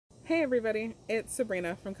Hey everybody, it's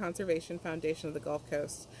Sabrina from Conservation Foundation of the Gulf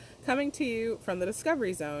Coast, coming to you from the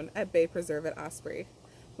Discovery Zone at Bay Preserve at Osprey.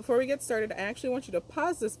 Before we get started, I actually want you to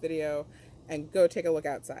pause this video and go take a look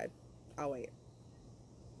outside. I'll wait.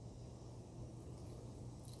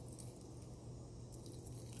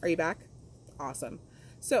 Are you back? Awesome.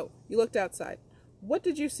 So, you looked outside. What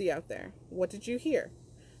did you see out there? What did you hear?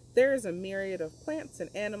 There is a myriad of plants and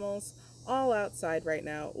animals all outside right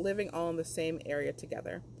now, living all in the same area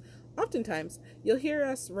together. Oftentimes, you'll hear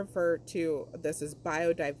us refer to this as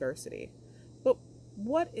biodiversity. But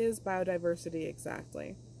what is biodiversity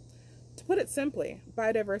exactly? To put it simply,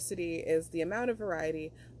 biodiversity is the amount of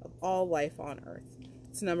variety of all life on Earth.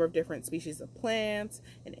 It's a number of different species of plants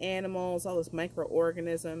and animals, all those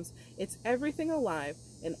microorganisms. It's everything alive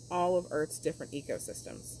in all of Earth's different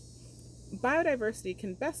ecosystems. Biodiversity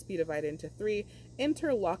can best be divided into three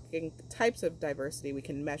interlocking types of diversity we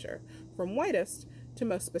can measure, from widest to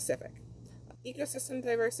most specific: ecosystem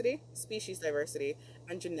diversity, species diversity,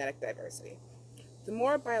 and genetic diversity. The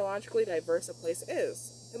more biologically diverse a place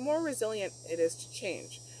is, the more resilient it is to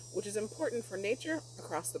change, which is important for nature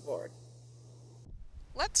across the board.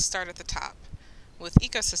 Let's start at the top with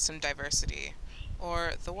ecosystem diversity,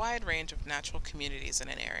 or the wide range of natural communities in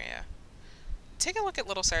an area. Take a look at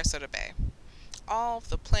Little Sarasota Bay. All of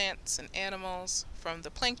the plants and animals, from the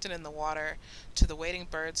plankton in the water to the wading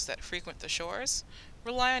birds that frequent the shores,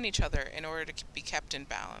 rely on each other in order to be kept in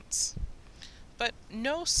balance. But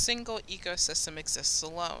no single ecosystem exists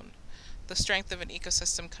alone. The strength of an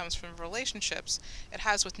ecosystem comes from relationships it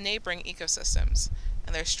has with neighboring ecosystems,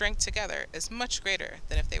 and their strength together is much greater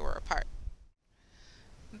than if they were apart.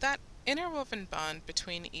 That interwoven bond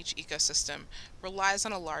between each ecosystem relies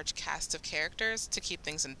on a large cast of characters to keep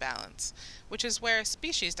things in balance, which is where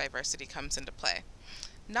species diversity comes into play.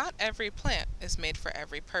 Not every plant is made for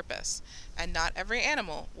every purpose, and not every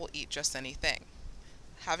animal will eat just anything.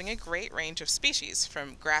 Having a great range of species,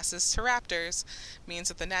 from grasses to raptors, means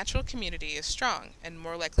that the natural community is strong and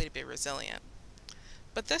more likely to be resilient.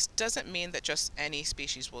 But this doesn't mean that just any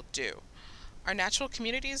species will do. Our natural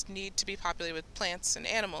communities need to be populated with plants and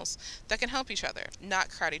animals that can help each other,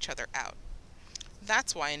 not crowd each other out.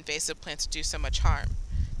 That's why invasive plants do so much harm.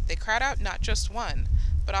 They crowd out not just one,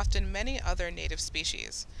 but often many other native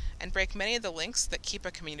species, and break many of the links that keep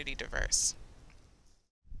a community diverse.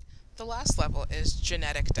 The last level is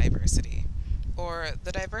genetic diversity, or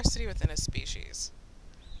the diversity within a species.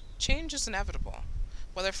 Change is inevitable,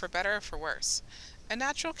 whether for better or for worse, and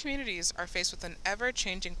natural communities are faced with an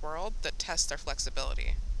ever-changing world that tests their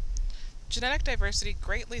flexibility. Genetic diversity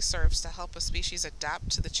greatly serves to help a species adapt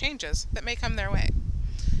to the changes that may come their way.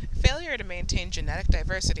 Failure to maintain genetic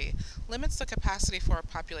diversity limits the capacity for a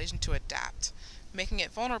population to adapt, making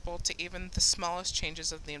it vulnerable to even the smallest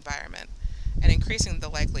changes of the environment, and increasing the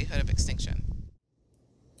likelihood of extinction.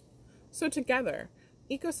 So together,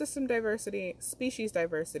 ecosystem diversity, species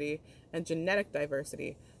diversity, and genetic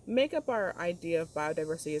diversity make up our idea of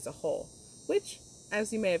biodiversity as a whole, which,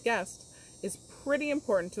 as you may have guessed, is pretty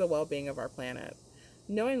important to the well-being of our planet.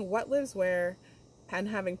 Knowing what lives where and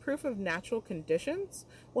having proof of natural conditions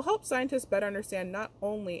will help scientists better understand not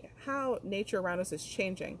only how nature around us is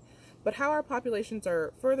changing, but how our populations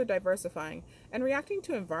are further diversifying and reacting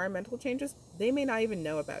to environmental changes they may not even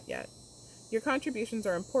know about yet. Your contributions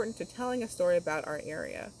are important to telling a story about our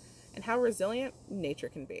area and how resilient nature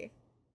can be.